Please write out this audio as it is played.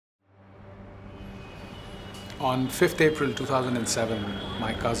On 5th April 2007,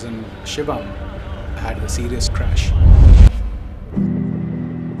 my cousin Shivam had a serious crash.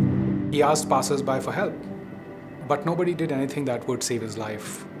 He asked passers-by for help, but nobody did anything that would save his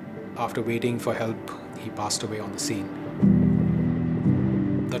life. After waiting for help, he passed away on the scene.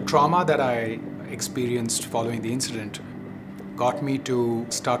 The trauma that I experienced following the incident got me to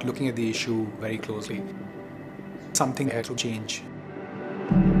start looking at the issue very closely. Something had to change.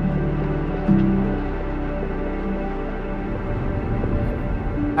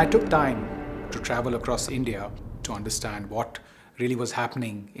 I took time to travel across India to understand what really was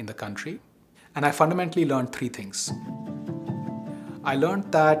happening in the country, and I fundamentally learned three things. I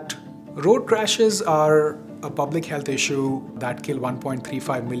learned that road crashes are a public health issue that kill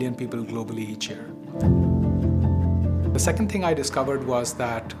 1.35 million people globally each year. The second thing I discovered was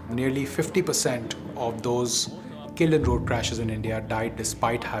that nearly 50% of those killed in road crashes in India died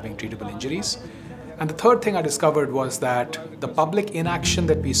despite having treatable injuries. And the third thing I discovered was that the public inaction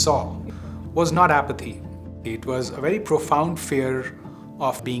that we saw was not apathy. It was a very profound fear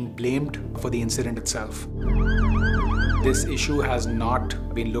of being blamed for the incident itself. This issue has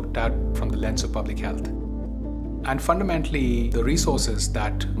not been looked at from the lens of public health. And fundamentally, the resources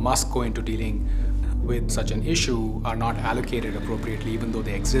that must go into dealing with such an issue are not allocated appropriately, even though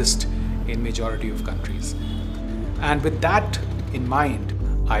they exist in majority of countries. And with that in mind,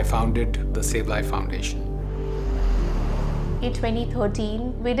 I founded the SaveLIFE Foundation. In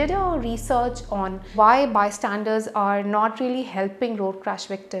 2013, we did a research on why bystanders are not really helping road crash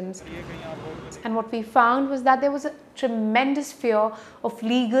victims. And what we found was that there was a tremendous fear of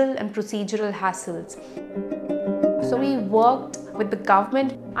legal and procedural hassles. So we worked with the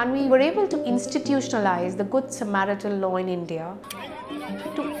government and we were able to institutionalize the Good Samaritan law in India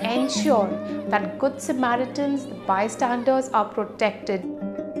to ensure that Good Samaritans, the bystanders, are protected.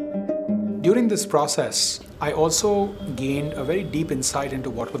 During this process, I also gained a very deep insight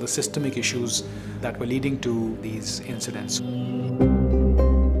into what were the systemic issues that were leading to these incidents.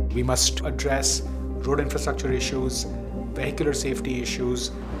 We must address road infrastructure issues, vehicular safety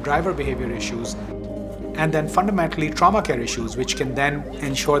issues, driver behavior issues, and then fundamentally trauma care issues, which can then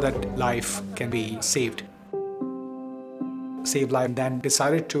ensure that life can be saved. SaveLIFE then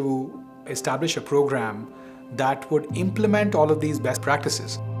decided to establish a program that would implement all of these best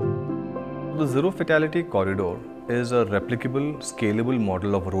practices. The Zero Fatality Corridor is a replicable, scalable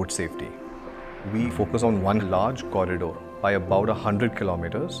model of road safety. We focus on one large corridor by about 100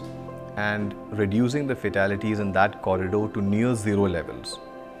 kilometers and reducing the fatalities in that corridor to near zero levels.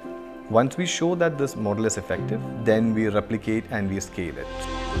 Once we show that this model is effective, then we replicate and we scale it.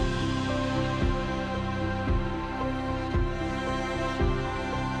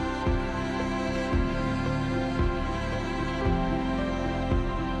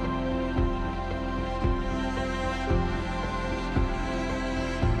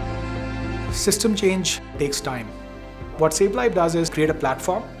 System change takes time. What SaveLIFE does is create a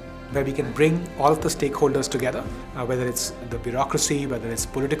platform where we can bring all of the stakeholders together, whether it's the bureaucracy, whether it's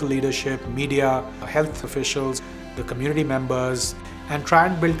political leadership, media, health officials, the community members, and try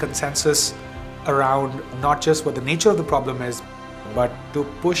and build consensus around not just what the nature of the problem is, but to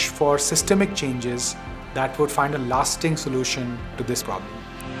push for systemic changes that would find a lasting solution to this problem.